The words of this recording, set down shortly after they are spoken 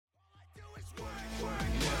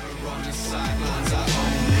sidelines, I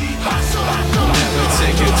only hustle. Never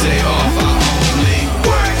take a day off, I only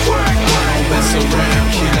work. I don't mess around,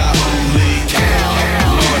 kid, I only kill.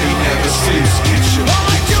 Lordy never sleeps, get your all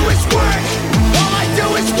I do is work. All I do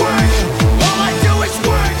is work. All I do is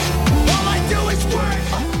work. All I do is work.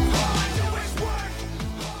 All I do is work.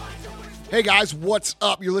 All I do is work. Hey guys, what's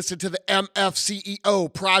up? You're listening to the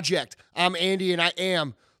MFCEO project. I'm Andy and I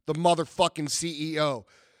am the motherfucking CEO.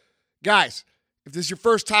 Guys, if this is your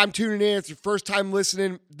first time tuning in, it's your first time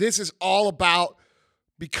listening, this is all about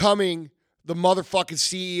becoming the motherfucking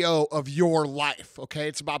CEO of your life, okay?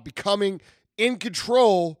 It's about becoming in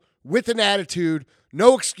control with an attitude,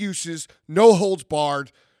 no excuses, no holds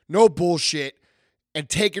barred, no bullshit, and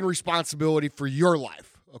taking responsibility for your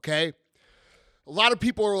life, okay? A lot of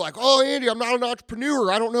people are like, oh, Andy, I'm not an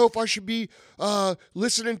entrepreneur. I don't know if I should be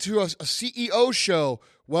listening to a CEO show.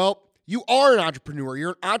 Well, you are an entrepreneur. You're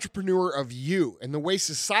an entrepreneur of you. And the way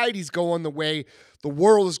society's going, the way the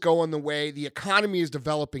world is going, the way the economy is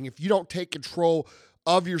developing, if you don't take control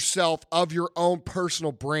of yourself, of your own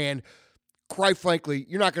personal brand, quite frankly,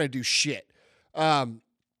 you're not going to do shit.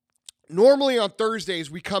 Normally on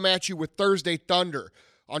Thursdays, we come at you with Thursday Thunder.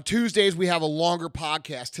 On Tuesdays, we have a longer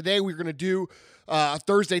podcast. Today, we're going to do a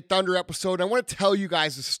Thursday Thunder episode. I want to tell you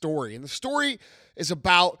guys a story. And the story is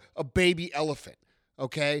about a baby elephant.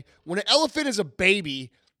 Okay, when an elephant is a baby,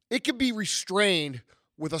 it can be restrained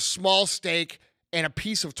with a small stake and a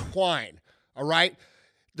piece of twine, all right?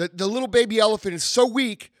 The little baby elephant is so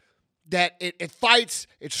weak that it fights,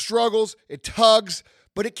 it struggles, it tugs,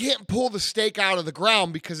 but it can't pull the stake out of the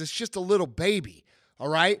ground because it's just a little baby, all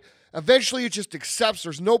right? Eventually, it just accepts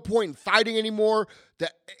there's no point in fighting anymore,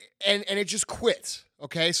 and it just quits,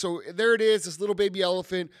 okay? So there it is, this little baby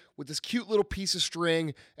elephant with this cute little piece of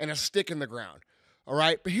string and a stick in the ground. All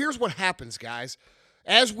right, but here's what happens, guys.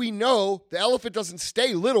 As we know, the elephant doesn't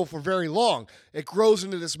stay little for very long. It grows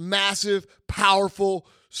into this massive, powerful,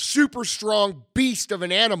 super strong beast of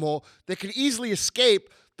an animal that can easily escape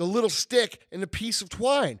the little stick and the piece of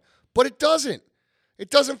twine. But it doesn't.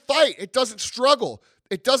 It doesn't fight. It doesn't struggle.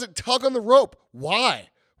 It doesn't tug on the rope. Why?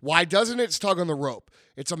 Why doesn't it tug on the rope?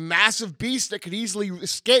 It's a massive beast that could easily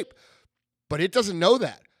escape, but it doesn't know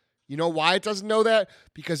that. You know why it doesn't know that?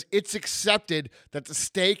 Because it's accepted that the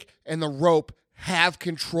stake and the rope have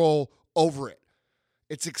control over it.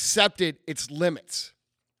 It's accepted its limits.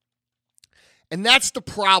 And that's the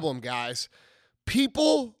problem, guys.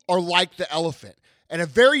 People are like the elephant. At a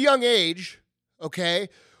very young age, okay,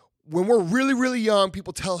 when we're really, really young,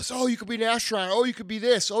 people tell us, oh, you could be an astronaut. Oh, you could be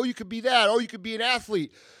this. Oh, you could be that. Oh, you could be an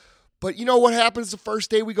athlete. But you know what happens the first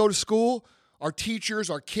day we go to school? Our teachers,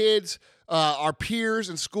 our kids, our peers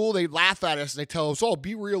in school, they laugh at us and they tell us, oh,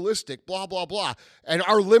 be realistic, blah, blah, blah. And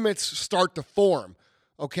our limits start to form,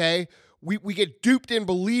 okay? We get duped in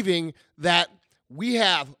believing that we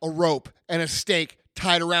have a rope and a stake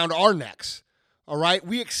tied around our necks, all right?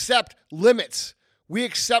 We accept limits. We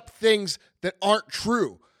accept things that aren't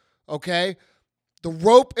true, okay? The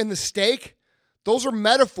rope and the stake, those are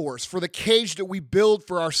metaphors for the cage that we build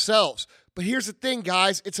for ourselves. But here's the thing,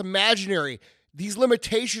 guys, it's imaginary. These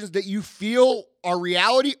limitations that you feel are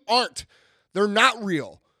reality aren't. They're not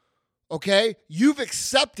real, okay? You've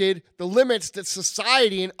accepted the limits that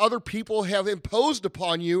society and other people have imposed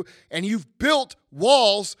upon you, and you've built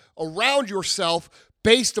walls around yourself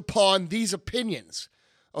based upon these opinions,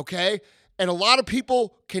 okay? And a lot of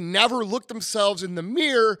people can never look themselves in the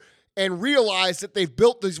mirror and realize that they've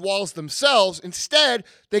built these walls themselves. Instead,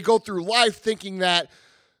 they go through life thinking that,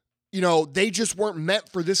 you know, they just weren't meant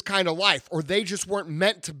for this kind of life, or they just weren't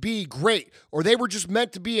meant to be great, or they were just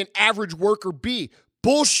meant to be an average worker bee.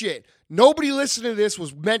 Bullshit. Nobody listening to this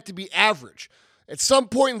was meant to be average. At some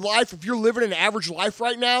point in life, if you're living an average life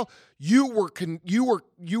right now, you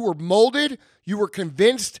were molded, you were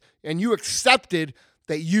convinced, and you accepted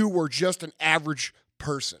that you were just an average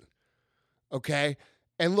person. Okay?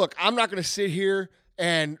 And look, I'm not going to sit here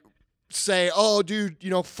and say, oh, dude, you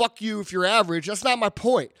know, fuck you if you're average. That's not my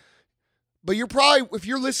point. But you're probably, if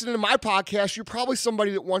you're listening to my podcast, you're probably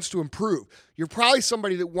somebody that wants to improve. You're probably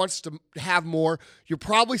somebody that wants to have more. You're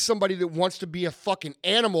probably somebody that wants to be a fucking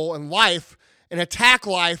animal in life and attack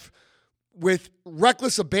life with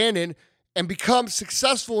reckless abandon and become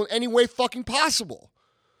successful in any way fucking possible.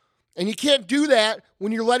 And you can't do that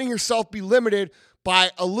when you're letting yourself be limited by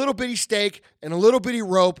a little bitty stake and a little bitty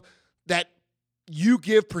rope that you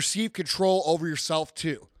give perceived control over yourself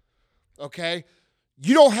to. Okay?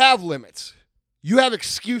 You don't have limits. You have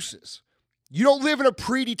excuses. You don't live in a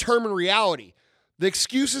predetermined reality. The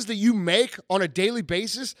excuses that you make on a daily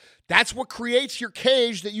basis, that's what creates your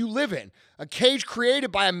cage that you live in. A cage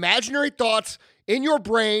created by imaginary thoughts in your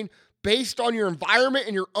brain based on your environment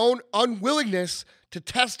and your own unwillingness to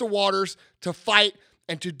test the waters, to fight,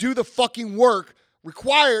 and to do the fucking work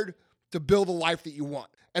required to build a life that you want.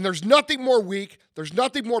 And there's nothing more weak, there's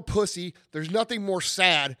nothing more pussy, there's nothing more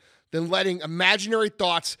sad than letting imaginary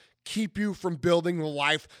thoughts keep you from building the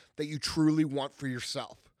life that you truly want for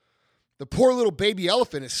yourself. The poor little baby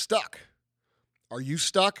elephant is stuck. Are you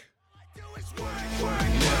stuck?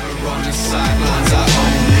 Never on the sidelines, I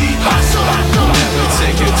only hustle. Never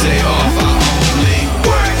take a day off.